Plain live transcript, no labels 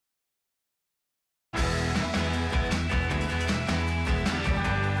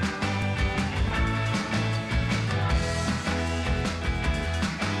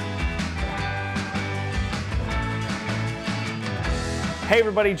Hey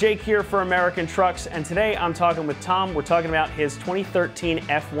everybody, Jake here for American Trucks, and today I'm talking with Tom. We're talking about his 2013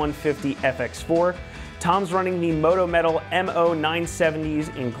 F-150 FX4. Tom's running the Moto Metal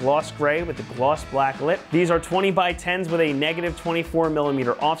MO970s in gloss gray with the gloss black lip. These are 20x10s with a negative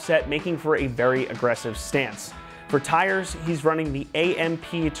 24mm offset, making for a very aggressive stance. For tires, he's running the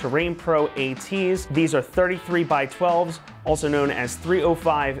AMP Terrain Pro ATs. These are 33x12s, also known as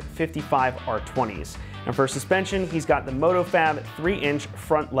 305 55 R20s. And for suspension, he's got the MotoFab 3-inch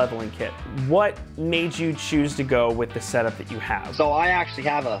front leveling kit. What made you choose to go with the setup that you have? So I actually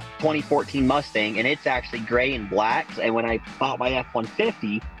have a 2014 Mustang, and it's actually gray and black. And when I bought my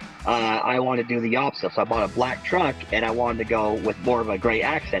F-150, I wanted to do the opposite. So I bought a black truck, and I wanted to go with more of a gray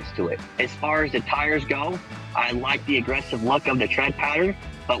accents to it. As far as the tires go, I like the aggressive look of the tread pattern.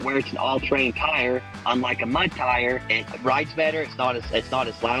 But where it's an all-terrain tire, unlike a mud tire, it rides better. It's not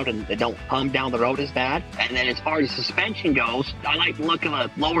as loud, and it don't hum down the road as bad. And then as far as suspension goes, I like the look of a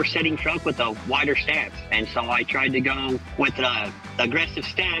lower setting truck with a wider stance. And so I tried to go with an aggressive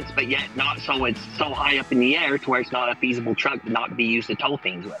stance, but yet not so it's so high up in the air to where it's not a feasible truck to not be used to tow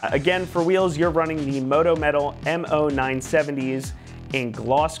things with. Again, for wheels, you're running the Moto Metal MO970s in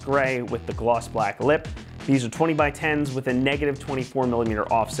gloss gray with the gloss black lip. These are 20x10s with a negative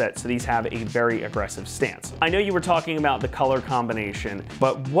 24mm offset, so these have a very aggressive stance. I know you were talking about the color combination,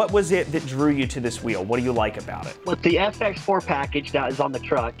 but what was it that drew you to this wheel? What do you like about it? With the FX4 package that is on the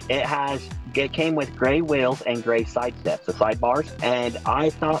truck, it came with gray wheels and gray side steps, the sidebars, and I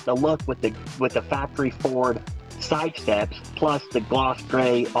thought the look with the factory Ford side steps plus the gloss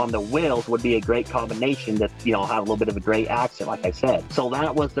gray on the wheels would be a great combination to, you know, have a little bit of a gray accent, like I said. So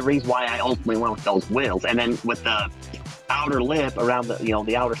that was the reason why I ultimately went with those wheels. And then with the outer lip around the, you know,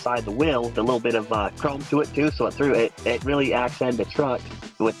 the outer side of the wheel, the little bit of chrome to it too, so it really accented the truck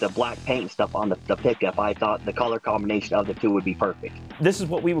with the black paint and stuff on the pickup. I thought the color combination of the two would be perfect. This is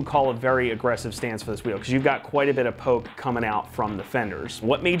what we would call a very aggressive stance for this wheel, because you've got quite a bit of poke coming out from the fenders.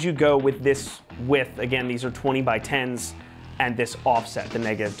 What made you go with this width? Again, these are 20x10s and this offset, the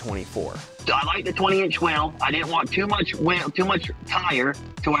negative 24. I like the 20-inch wheel. I didn't want too much wheel, too much tire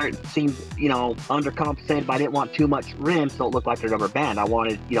to where it seemed, you know, undercompensated, but I didn't want too much rim so it looked like a rubber band. I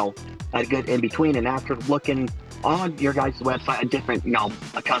wanted, you know, a good in between. And after looking on your guys' website at different, you know,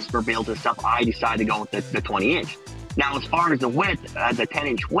 customer builds and stuff, I decided to go with the 20-inch. Now, as far as the width, the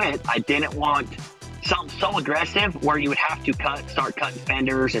 10-inch width, I didn't want something so aggressive where you would have to start cutting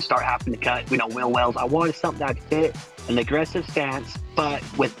fenders and start having to cut, you know, wheel wells. I wanted something that fit an aggressive stance, but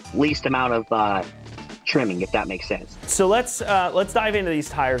with least amount of trimming, if that makes sense. So let's dive into these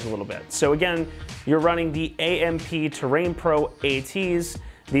tires a little bit. So again, you're running the AMP Terrain Pro ATs.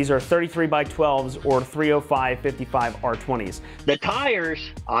 These are 33x12s or 305 55 R20s. The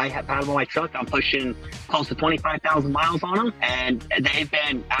tires, I have had them on my truck. I'm pushing close to 25,000 miles on them, and they've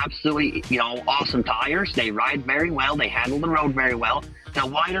been absolutely, you know, awesome tires. They ride very well. They handle the road very well. The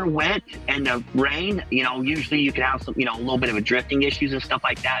wider width and the rain, you know, usually you can have some, you know, a little bit of a drifting issues and stuff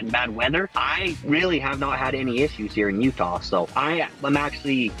like that in bad weather. I really have not had any issues here in Utah, so I am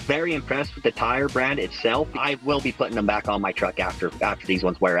actually very impressed with the tire brand itself. I will be putting them back on my truck after these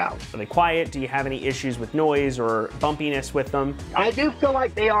ones wear out. Are they quiet? Do you have any issues with noise or bumpiness with them? I do feel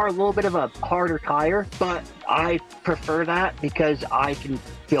like they are a little bit of a harder tire, but I prefer that because I can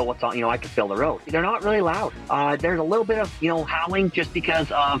feel what's on, you know, I can feel the road. They're not really loud. There's a little bit of, you know, howling just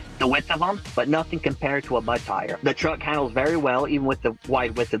because of the width of them, but nothing compared to a mud tire. The truck handles very well, even with the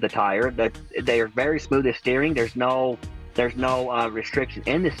wide width of the tire. They are very smooth at steering. There's no restriction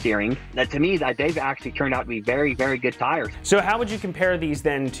in the steering. To me, they've actually turned out to be very, very good tires. So how would you compare these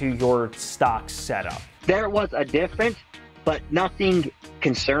then to your stock setup? There was a difference, but nothing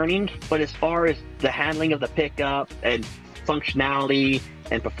concerning. But as far as the handling of the pickup and functionality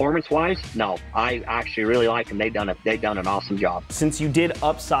and performance-wise, no, I actually really like them. They've done an awesome job. Since you did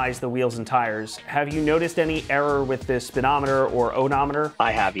upsize the wheels and tires, have you noticed any error with the speedometer or odometer?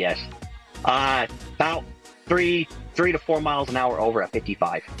 I have, yes. About 3 to 4 miles an hour over at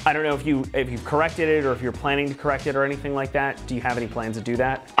 55. I don't know if you've corrected it or if you're planning to correct it or anything like that. Do you have any plans to do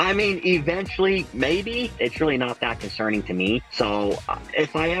that? I mean, eventually, maybe. It's really not that concerning to me. So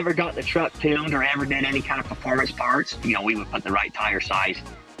if I ever got the truck tuned or ever did any kind of performance parts, you know, we would put the right tire size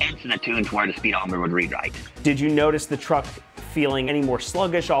into the tune to where the speedometer would read right. Did you notice the truck feeling any more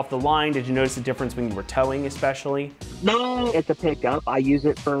sluggish off the line? Did you notice the difference when you were towing especially? No, it's a pickup. I use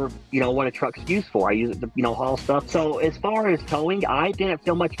it for, what a truck's used for. I use it to, haul stuff. So as far as towing, I didn't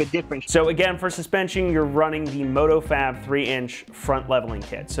feel much of a difference. So again, for suspension, you're running the MotoFab 3-inch front leveling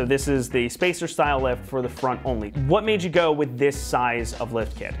kit. So this is the spacer style lift for the front only. What made you go with this size of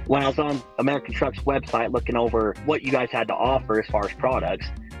lift kit? When I was on AmericanTrucks website looking over what you guys had to offer as far as products,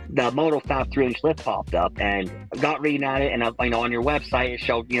 the MotoFab 3-inch lift popped up, and got reading at it, and on your website it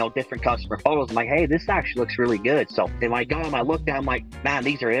showed different customer photos. I'm like, hey, this actually looks really good. So then I got them, I looked at them, like, man,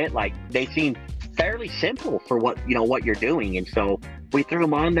 these are it. Like, they seem fairly simple for what you're doing. And so we threw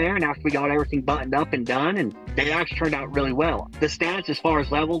them on there, and after we got everything buttoned up and done, and they actually turned out really well. The stance as far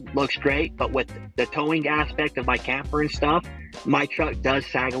as level looks great, but with the towing aspect of my camper and stuff, my truck does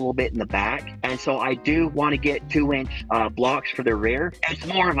sag a little bit in the back, and so I do want to get 2-inch blocks for the rear. It's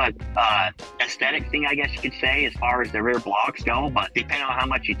more of a aesthetic thing, I guess you could say, as far as the rear blocks go, but depending on how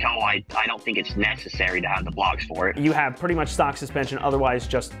much you tow, I don't think it's necessary to have the blocks for it. You have pretty much stock suspension, otherwise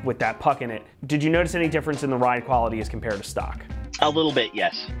just with that puck in it. Did you notice any difference in the ride quality as compared to stock? A little bit,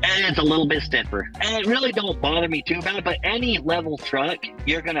 yes. And it's a little bit stiffer. And it really don't bother me too bad, but any level truck,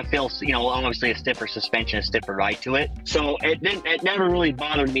 you're gonna feel, obviously a stiffer suspension, a stiffer ride to it. So it never really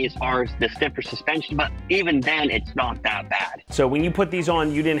bothered me as far as the stiffer suspension, but even then, it's not that bad. So when you put these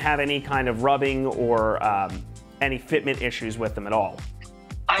on, you didn't have any kind of rubbing or any fitment issues with them at all?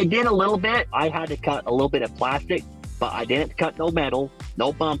 I did a little bit. I had to cut a little bit of plastic, but I didn't cut no metal,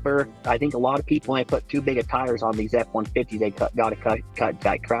 no bumper. I think a lot of people, when they put too big of tires on these F-150s, they got to cut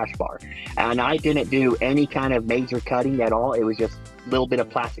that crash bar. And I didn't do any kind of major cutting at all. It was just a little bit of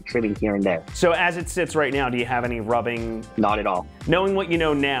plastic trimming here and there. So as it sits right now, do you have any rubbing? Not at all. Knowing what you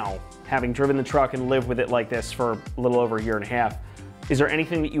know now, having driven the truck and lived with it like this for a little over a year and a half, is there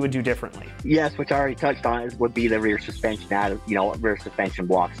anything that you would do differently? Yes, which I already touched on, would be the rear suspension, rear suspension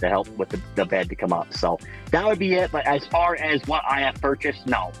blocks to help with the bed to come up. So that would be it. But as far as what I have purchased,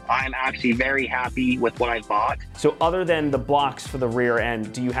 no, I'm actually very happy with what I bought. So other than the blocks for the rear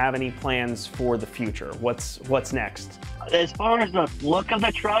end, do you have any plans for the future? What's next? As far as the look of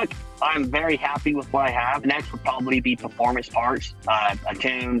the truck, I'm very happy with what I have. Next would probably be performance parts, a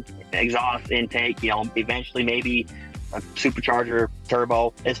tune, exhaust intake, eventually maybe a supercharger,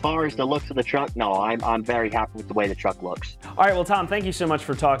 turbo. As far as the looks of the truck, no, I'm very happy with the way the truck looks. All right, well, Tom, thank you so much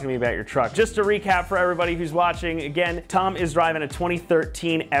for talking to me about your truck. Just to recap for everybody who's watching, again, Tom is driving a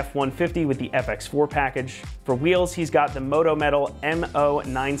 2013 F-150 with the FX4 package. For wheels, he's got the Moto Metal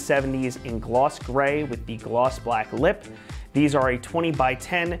MO970s in gloss gray with the gloss black lip. These are a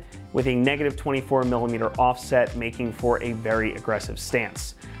 20x10 with a negative 24mm offset, making for a very aggressive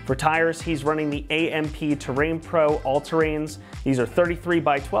stance. For tires, he's running the AMP Terrain Pro All-Terrains. These are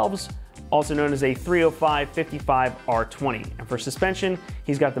 33x12s, also known as a 305/55 R20. And for suspension,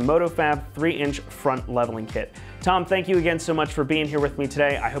 he's got the MotoFab 3-inch front leveling kit. Tom, thank you again so much for being here with me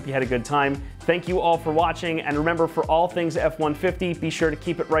today. I hope you had a good time. Thank you all for watching, and remember, for all things F-150, be sure to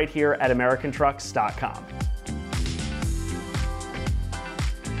keep it right here at AmericanTrucks.com.